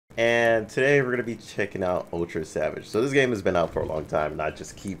And today we're going to be checking out Ultra Savage. So this game has been out for a long time and I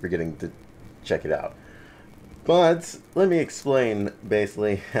just keep forgetting to check it out. But let me explain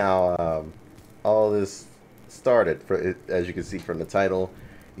basically how all this started. As you can see from the title,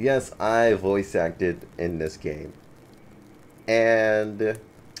 yes, I voice acted in this game. And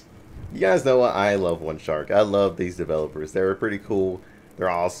you guys know what? I love One Shark. I love these developers. They're pretty cool. They're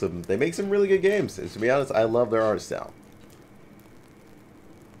awesome. They make some really good games. And to be honest, I love their art style.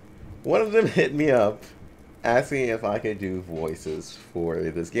 One of them hit me up asking if I could do voices for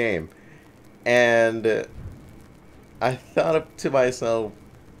this game. And I thought up to myself,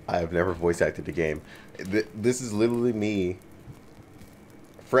 I've never voice acted a game. This is literally me,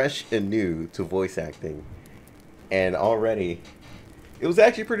 fresh and new to voice acting. And already, it was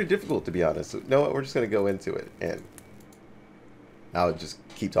actually pretty difficult, to be honest. So, you know what? We're just going to go into it. And I'll just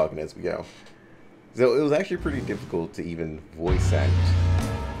keep talking as we go. So it was actually pretty difficult to even voice act.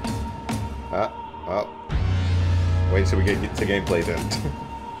 Oh. Wait till we get to gameplay then.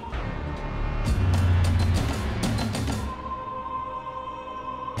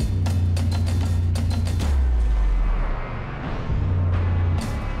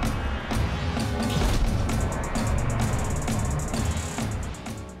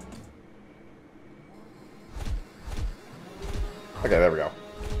 Okay, there we go.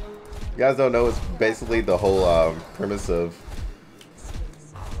 You guys don't know, it's basically the whole premise of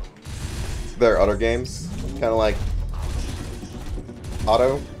their other games, kind of like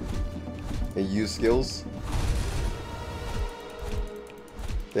auto and use skills.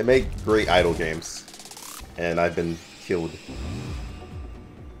 They make great idle games, and I've been killed.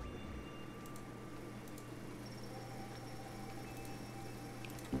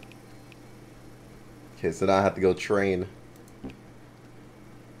 Okay, so now I have to go train.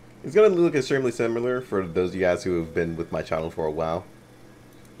 It's gonna look extremely similar for those of you guys who have been with my channel for a while.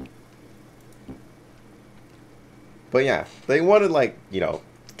 But yeah, they wanted like, you know,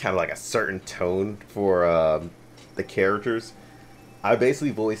 kind of like a certain tone for the characters. I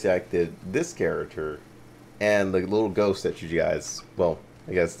basically voice acted this character and the little ghost that you guys, well,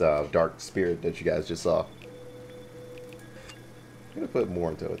 I guess the dark spirit that you guys just saw. I'm going to put more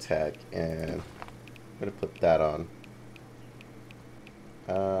into attack and I'm going to put that on.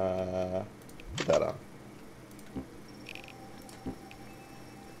 Put that on.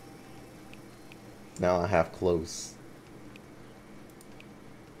 Now I have close.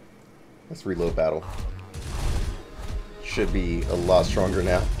 Let's reload battle. Should be a lot stronger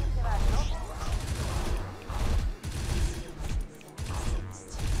now.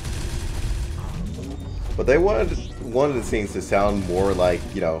 But they wanted one of the scenes to sound more like,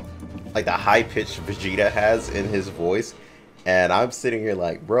 you know, like the high-pitched Vegeta has in his voice. And I'm sitting here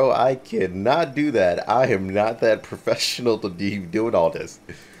like, bro, I cannot do that. I am not that professional to be doing all this.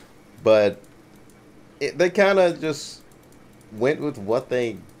 But they kind of just went with what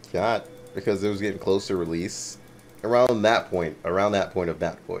they got because it was getting close to release. Around that point of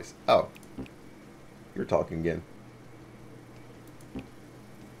that voice. Oh, you're talking again.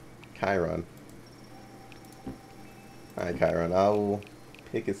 Chiron. Alright, Chiron, I will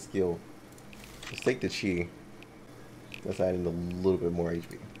pick a skill. Let's take the Chi. That's adding a little bit more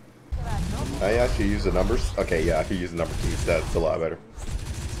HP. I actually use the numbers? Okay, yeah, I can use the number keys. That's a lot better.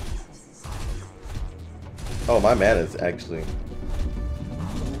 Oh, my mana is actually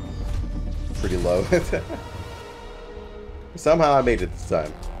pretty low. Somehow I made it this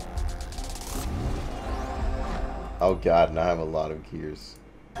time. Oh god, and I have a lot of gears.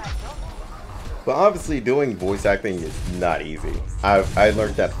 But obviously doing voice acting is not easy. I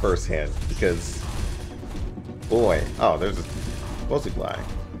learned that firsthand because, boy, oh, there's a multiply.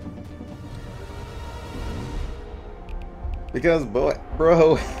 Because, boy,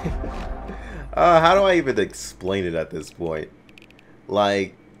 bro, how do I even explain it at this point?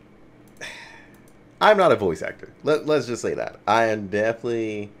 Like, I'm not a voice actor. Let's just say that. I am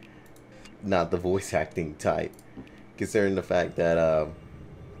definitely not the voice acting type, considering the fact that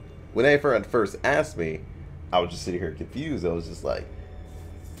when they first asked me, I was just sitting here confused. I was just like,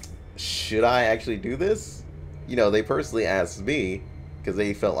 should I actually do this? You know, they personally asked me because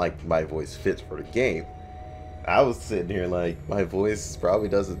they felt like my voice fits for the game. I was sitting here like, my voice probably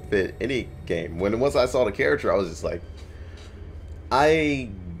doesn't fit any game. Once I saw the character, I was just like, I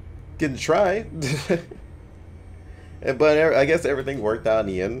can try. But I guess everything worked out in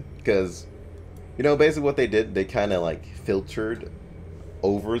the end because, you know, basically what they did, they kind of like filtered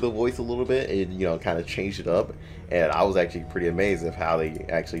over the voice a little bit and, you know, kind of changed it up. And I was actually pretty amazed at how they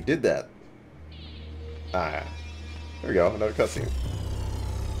actually did that. There we go, another cutscene.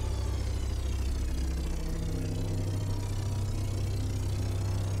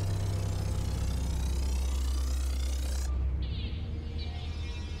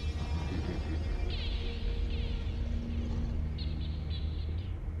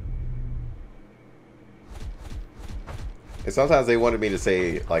 And sometimes they wanted me to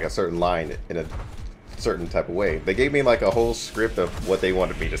say like a certain line in a certain type of way. They gave me like a whole script of what they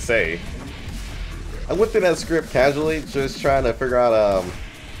wanted me to say. I went through that script casually, just trying to figure out,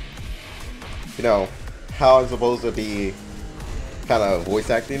 you know, how I'm supposed to be kind of voice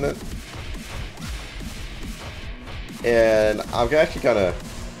acting it. And I'm actually kind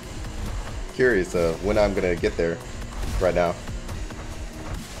of curious when I'm going to get there right now.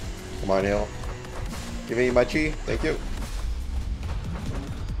 Come on, Hill. Give me my chi. Thank you.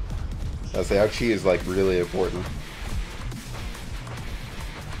 I say our chi is like really important.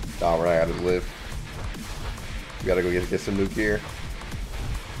 Alright, I gotta live. We gotta go get some new gear.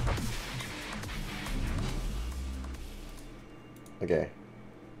 Okay.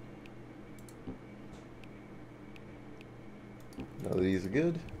 None of these are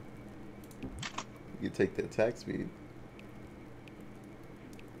good. You take the attack speed.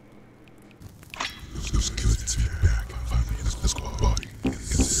 It's good to be back and finally in this physical body.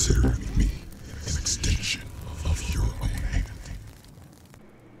 Considering me an extension of your own hand.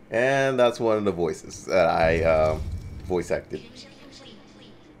 And that's one of the voices that I voice acted.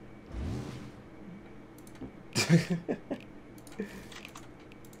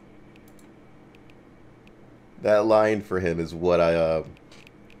 That line for him is what I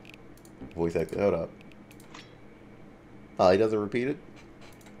voice acted. Hold up. Oh, he doesn't repeat it?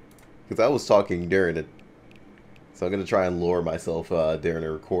 Because I was talking during it. So I'm going to try and lure myself during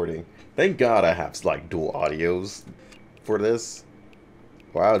a recording. Thank God I have like dual audios for this.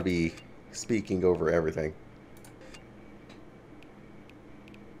 Or I would be speaking over everything.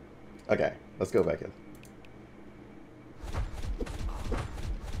 Okay, let's go back in.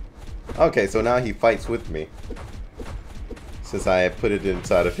 Okay, so now he fights with me. Since I put it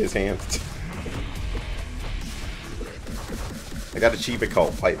inside of his hands. I got a achievement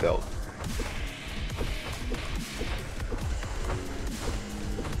called Fight Belt.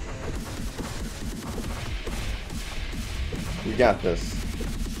 We got this.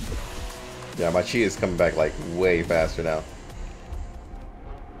 Yeah, my chi is coming back like way faster now.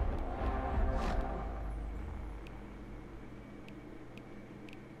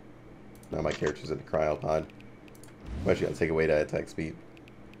 Now my character's in the cryopod. I'm actually gonna take away that attack speed.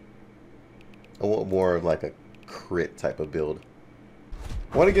 I want more of like a crit type of build.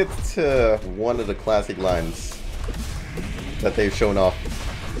 I want to get to one of the classic lines that they've shown off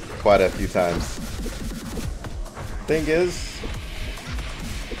quite a few times. Thing is,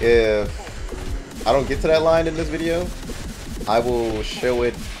 if I don't get to that line in this video, I will show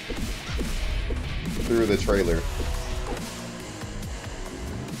it through the trailer.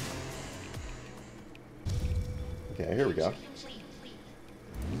 Okay, here we go.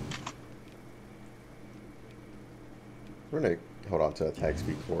 We're gonna hold on to attack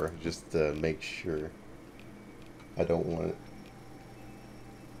speed 4 just to make sure I don't want it.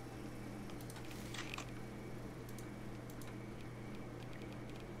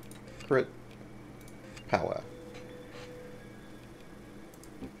 Crit power.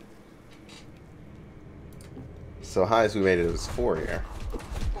 So highest we made it was 4 here.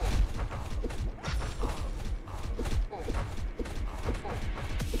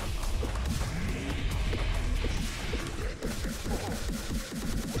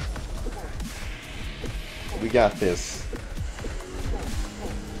 We got this.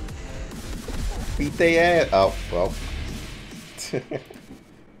 Beat they ass. Oh, well.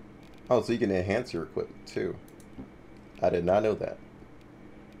 Oh, so you can enhance your equipment too. I did not know that.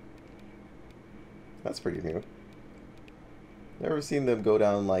 That's pretty new. Never seen them go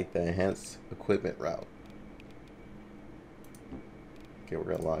down like the enhanced equipment route. Okay,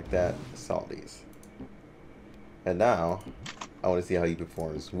 we're gonna lock that. Solve these. And now, I want to see how he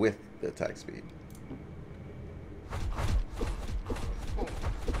performs with the attack speed.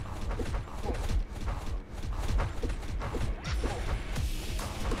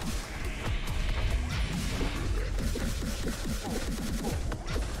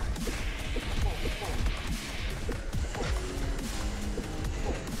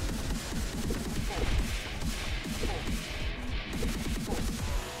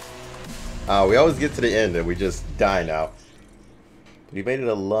 We always get to the end and we just die now. But he made it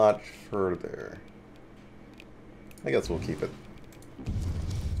a lot further. I guess we'll keep it.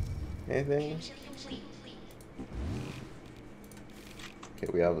 Anything?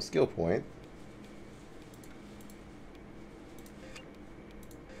 Okay, we have a skill point.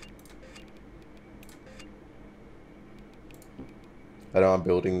 I know I'm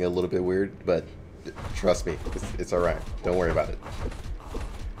building a little bit weird, but trust me, it's alright. Don't worry about it.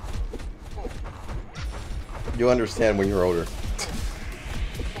 You'll understand when you're older.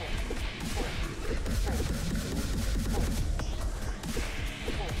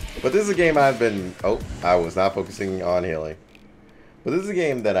 But this is a game I've been... Oh, I was not focusing on healing. But this is a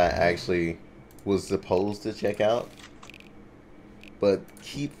game that I actually was supposed to check out, but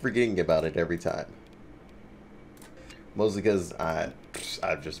keep forgetting about it every time. Mostly because I've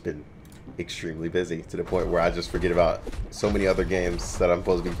just been extremely busy to the point where I just forget about so many other games that I'm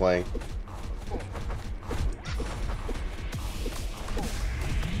supposed to be playing.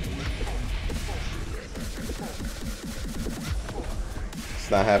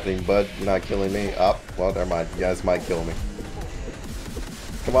 It's not happening, bud. You're not killing me. Oh, well, never mind. You guys might kill me.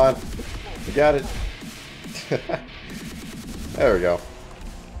 Come on. We got it. There we go.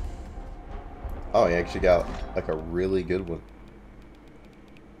 Oh, he actually got like a really good one.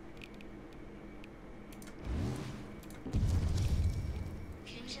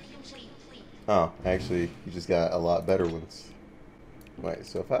 Oh, actually, he just got a lot better ones. Wait,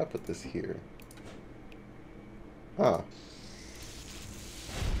 so if I put this here. Huh.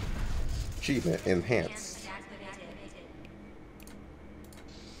 Achievement enhanced.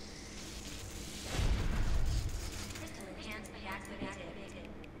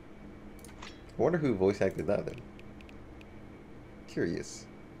 I wonder who voice acted that then. Curious.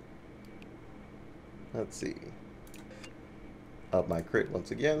 Let's see. Up my crit once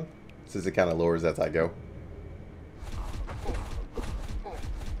again, since it kind of lowers as I go.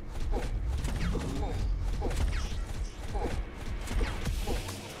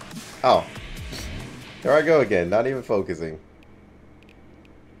 Oh. There I go again, not even focusing.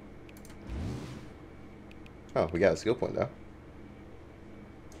 Oh, we got a skill point now.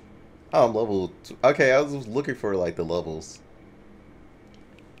 Oh, I'm level 2. Okay, I was looking for like the levels.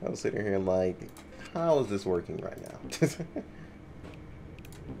 I was sitting here and like, how is this working right now?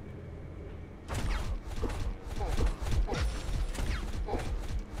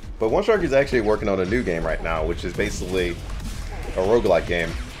 But One Shark is actually working on a new game right now, which is basically a roguelike game,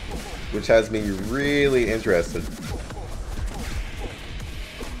 which has me really interested.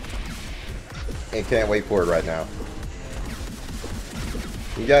 And can't wait for it right now.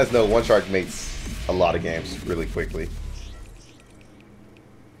 You guys know One Shark makes a lot of games really quickly.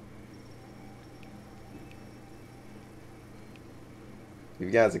 If you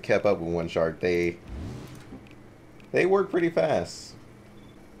guys have kept up with One Shark, they work pretty fast.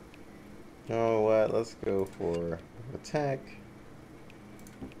 You know what? Let's go for attack.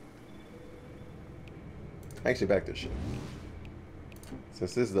 Actually, back to ship.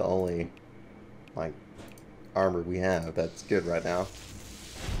 Since this is the only like armor we have that's good right now,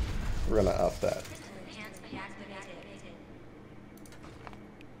 we're gonna up that.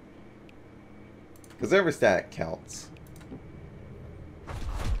 Because every stat counts.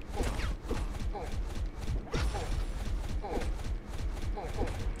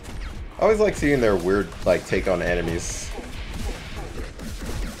 I always like seeing their weird like take on enemies.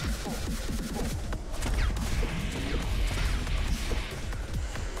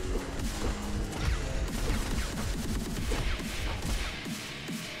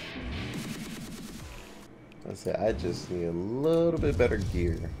 Let's say I just need a little bit better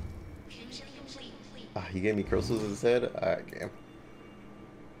gear. Ah, he gave me crystals instead? Alright, game.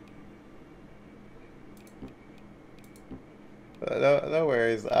 No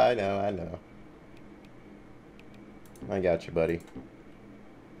worries. I know. I got you, buddy.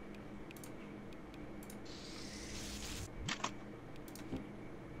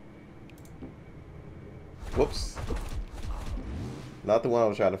 Whoops. Not the one I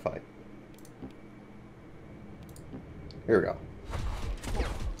was trying to fight. Here we go.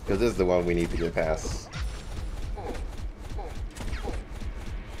 Because this is the one we need to get past.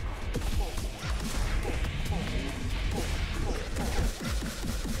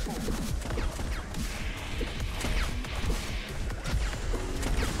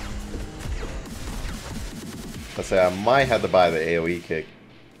 Let's say I might have to buy the AoE kick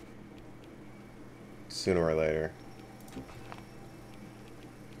sooner or later.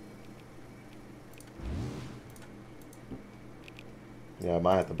 Yeah, I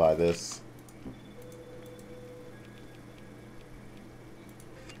might have to buy this.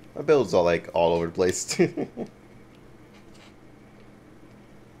 My build's all like all over the place.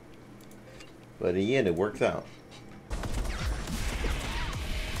 But in the end, it works out.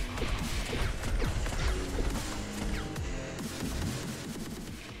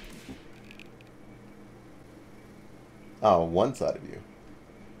 Oh, one side of you.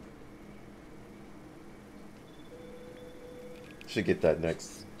 Should get that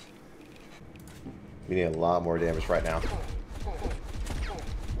next. We need a lot more damage right now.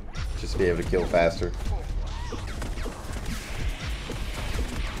 Just to be able to kill faster.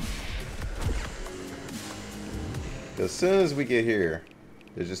 As soon as we get here,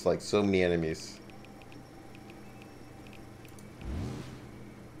 There's just like so many enemies.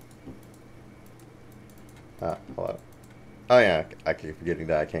 Ah, hello. Oh yeah, I keep forgetting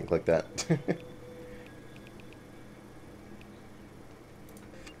that I can't click that.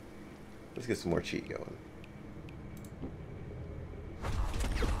 Let's get some more cheat going.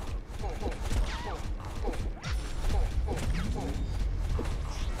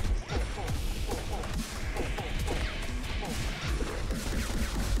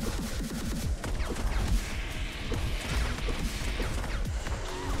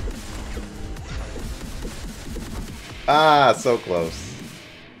 Ah, so close.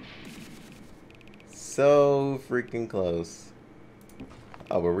 So freaking close.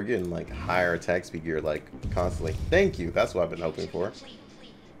 Oh, but we're getting like higher attack speed gear like constantly. Thank you. That's what I've been hoping for.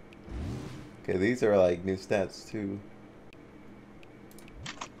 Okay, these are like new stats too.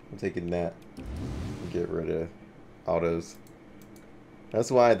 I'm taking that. Get rid of autos.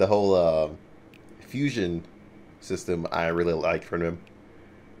 That's why the whole fusion system I really like from them.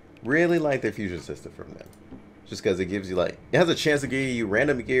 Really like the fusion system from them. Just because it gives you like, it has a chance to give you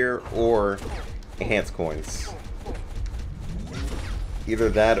random gear or enhanced coins. Either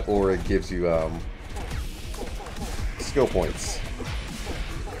that or it gives you skill points.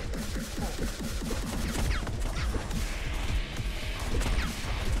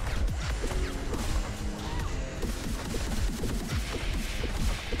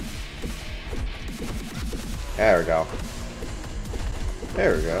 There we go.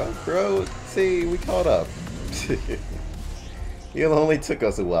 There we go. Bro, see, we caught up. It only took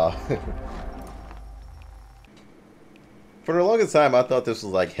us a while. For the longest time, I thought this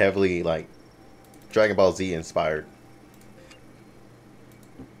was like heavily like Dragon Ball Z inspired.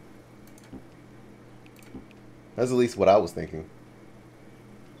 That's at least what I was thinking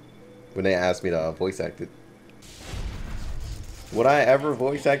when they asked me to voice act it. Would I ever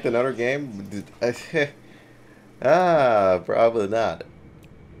voice act another game? Probably not.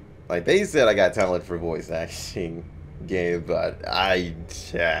 Like, they said I got talent for voice acting game, but me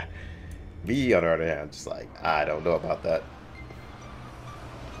on the other hand, just like, I don't know about that.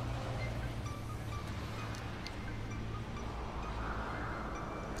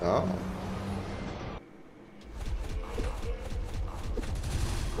 Oh.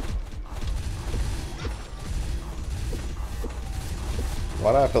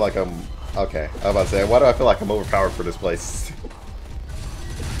 Why do I feel like I'm... Okay, I was about to say, why do I feel like I'm overpowered for this place?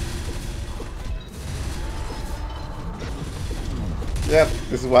 Yeah,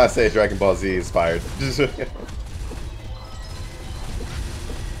 this is why I say Dragon Ball Z inspired.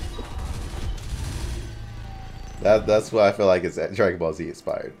 That's why I feel like it's Dragon Ball Z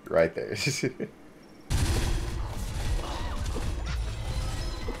inspired, right there.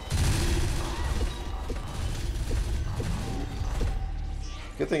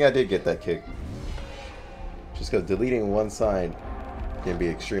 Good thing I did get that kick. Just because deleting one side can be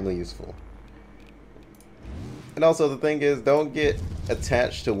extremely useful. And also the thing is, don't get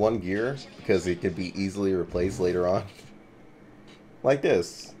attached to one gear because it can be easily replaced later on. Like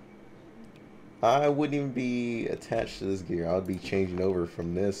this. I wouldn't even be attached to this gear. I would be changing over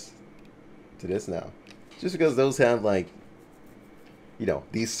from this to this now. Just because those have like, you know,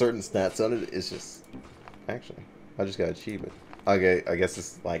 these certain stats on it, it's just... Actually, I just got an achievement. Okay, I guess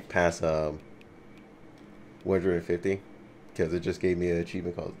it's like past 150 because it just gave me an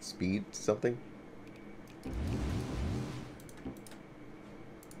achievement called speed something.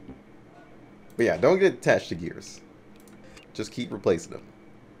 But yeah, don't get attached to gears. Just keep replacing them.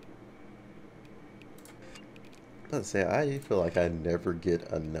 Let's say I feel like I never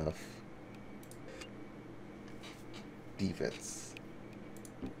get enough defense,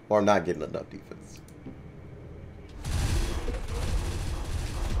 or I'm not getting enough defense.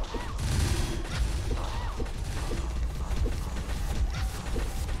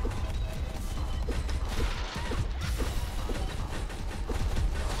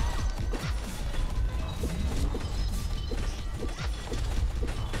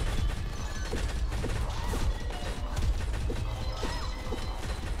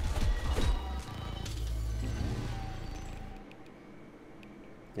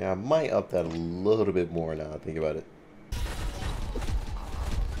 Yeah, I might up that a little bit more now I think about it.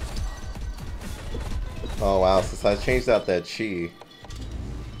 Oh wow, since I changed out that chi,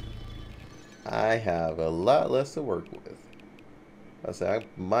 I have a lot less to work with. I say I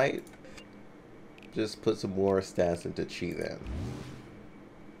might just put some more stats into chi then.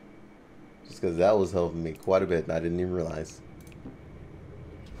 Just because that was helping me quite a bit and I didn't even realize.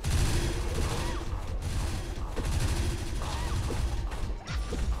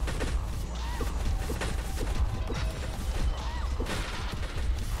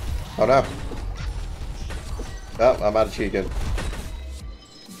 Oh no. Oh, I'm out of cheat again.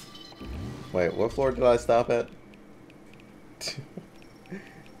 Wait, what floor did I stop at?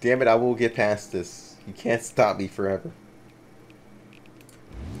 Damn it, I will get past this. You can't stop me forever.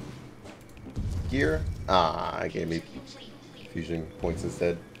 Gear? Ah, it gave me fusion points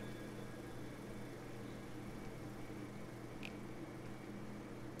instead.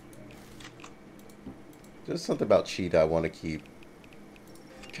 There's something about cheat I want to keep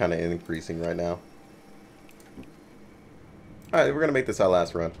kind of increasing right now. Alright, we're going to make this our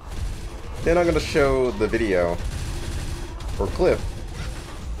last run. Then I'm going to show the video, or clip,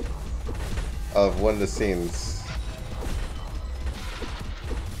 of one of the scenes.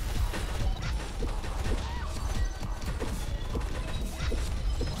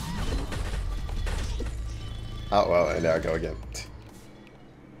 Oh, well, and there I go again.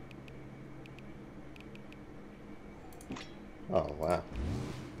 Oh, wow.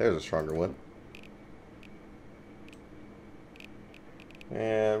 There's a stronger one.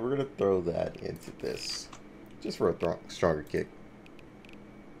 And we're going to throw that into this. Just for a stronger kick.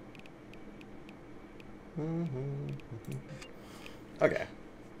 Okay.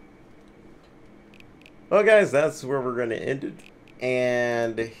 Well, guys, that's where we're going to end it.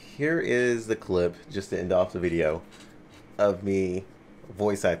 And here is the clip, just to end off the video, of me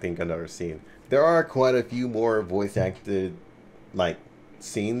voice acting another scene. There are quite a few more voice acted, like,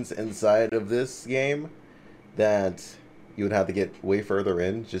 scenes inside of this game that you would have to get way further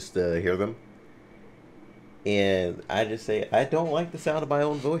in just to hear them. And I just say, I don't like the sound of my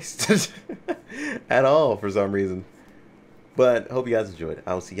own voice at all for some reason. But hope you guys enjoyed.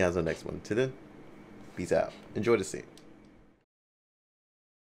 I will see you guys on the next one. Till then, peace out. Enjoy the scene.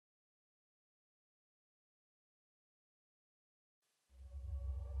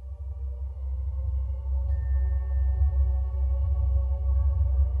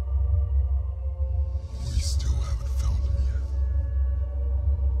 We still haven't found them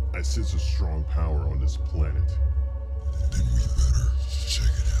yet. I sense a strong power on this planet. Then we better check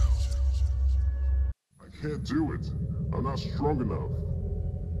it out. I can't do it. I'm not strong enough.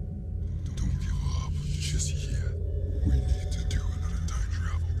 Don't give up just yet. We need to do another time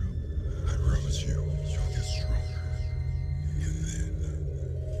travel. I promise you, you'll get stronger. And then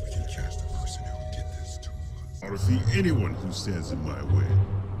we can catch the person who did this to us. I don't see anyone who stands in my way.